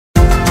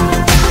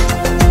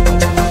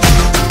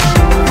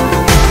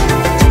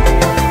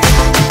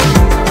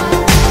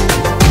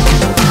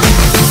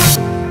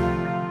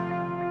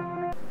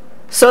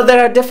So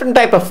there are different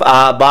type of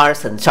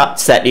bars and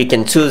charts that you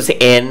can choose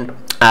in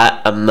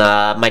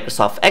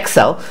Microsoft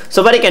Excel.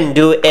 So what you can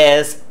do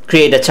is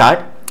create a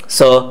chart.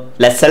 So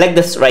let's select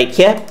this right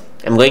here.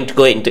 I'm going to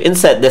go into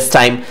insert this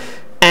time,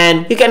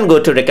 and you can go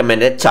to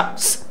recommended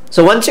charts.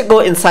 So once you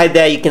go inside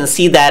there, you can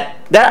see that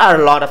there are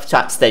a lot of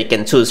charts that you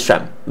can choose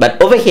from. But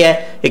over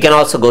here, you can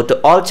also go to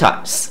all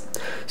charts.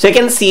 So you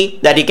can see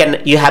that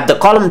you have the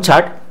column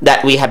chart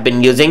that we have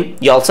been using.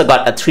 You also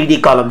got a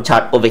 3D column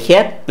chart over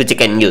here, which you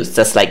can use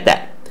just like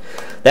that.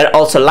 There are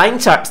also line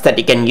charts that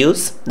you can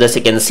use, as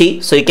you can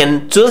see. So you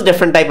can choose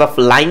different type of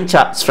line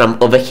charts from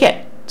over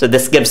here. So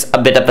this gives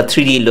a bit of a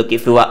 3D look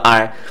if you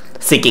are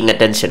seeking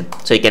attention.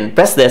 So you can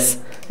press this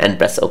and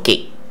press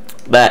OK.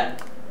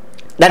 But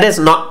that is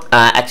not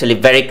actually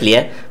very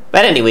clear.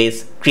 But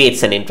anyways,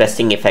 creates an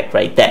interesting effect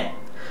right there.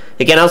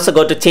 You can also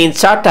go to change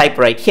chart type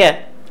right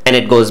here, and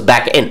it goes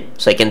back in.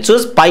 So I can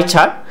choose pie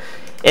chart.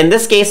 In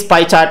this case,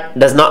 pie chart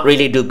does not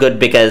really do good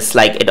because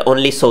like it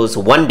only shows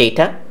one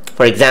data.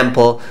 For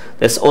example,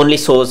 this only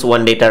shows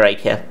one data right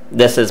here.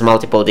 This is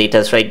multiple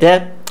datas right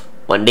there,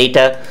 one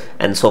data,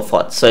 and so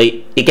forth. So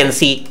you can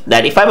see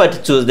that if I were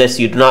to choose this,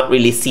 you do not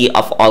really see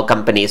of all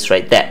companies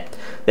right there.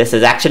 This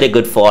is actually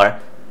good for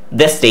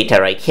this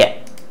data right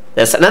here.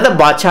 There's another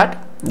bar chart.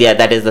 Yeah,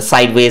 that is the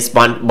sideways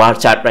bar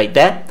chart right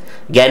there.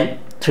 Again,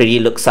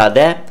 3D looks are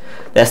there.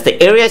 There's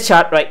the area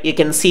chart, right? You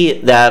can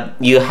see that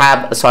you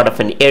have a sort of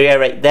an area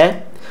right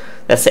there.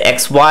 There's the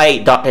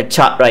XY dotted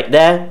chart right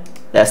there.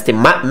 There's the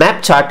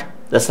map chart,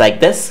 just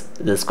like this.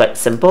 This is quite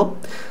simple.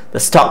 The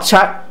stock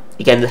chart,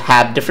 you can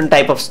have different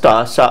type of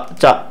stock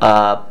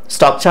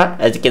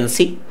chart, as you can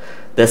see.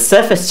 The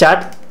surface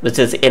chart, which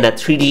is in a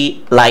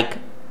 3D like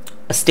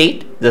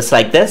state, just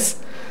like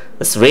this.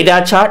 This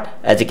radar chart,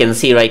 as you can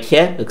see right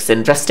here, looks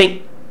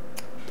interesting.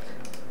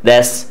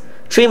 There's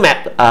tree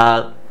map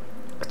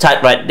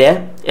chart right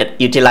there. It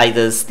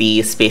utilizes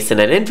the space in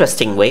an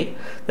interesting way.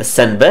 The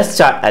sunburst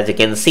chart, as you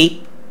can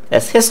see.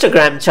 There's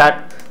histogram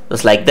chart,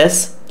 just like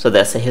this. So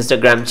there's a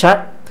histogram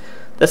chart.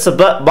 There's a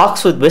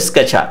box with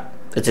whisker chart,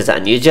 which is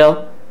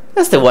unusual.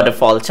 There's the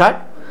waterfall chart.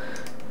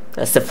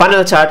 There's the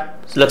funnel chart,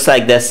 which looks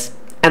like this,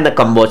 and the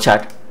combo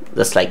chart,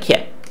 just like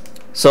here.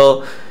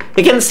 So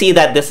you can see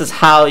that this is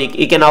how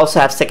you can also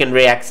have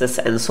secondary axis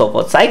and so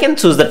forth. So I can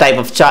choose the type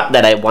of chart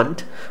that I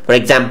want. For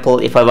example,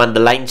 if I want the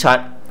line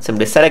chart,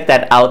 simply select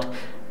that out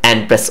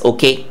and press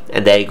OK,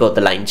 and there you go,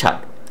 the line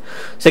chart.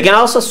 So you can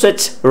also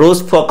switch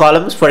rows for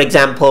columns. For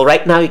example,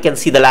 right now you can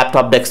see the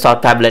laptop,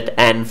 desktop, tablet,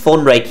 and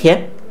phone right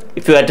here.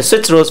 If you were to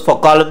switch rows for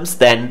columns,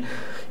 then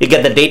you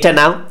get the data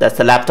now. That's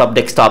the laptop,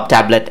 desktop,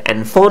 tablet,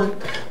 and phone.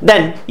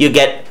 Then you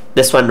get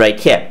this one right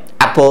here: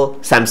 Apple,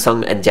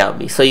 Samsung, and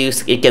Xiaomi. So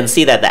you can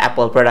see that the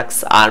Apple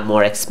products are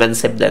more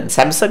expensive than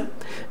Samsung,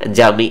 and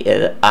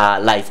Xiaomi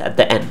lies at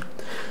the end.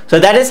 So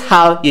that is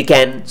how you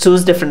can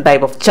choose different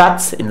type of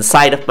charts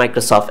inside of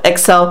Microsoft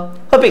Excel.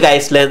 Hope you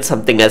guys learned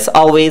something as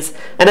always.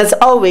 And as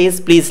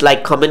always, please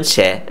like, comment,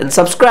 share, and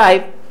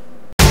subscribe.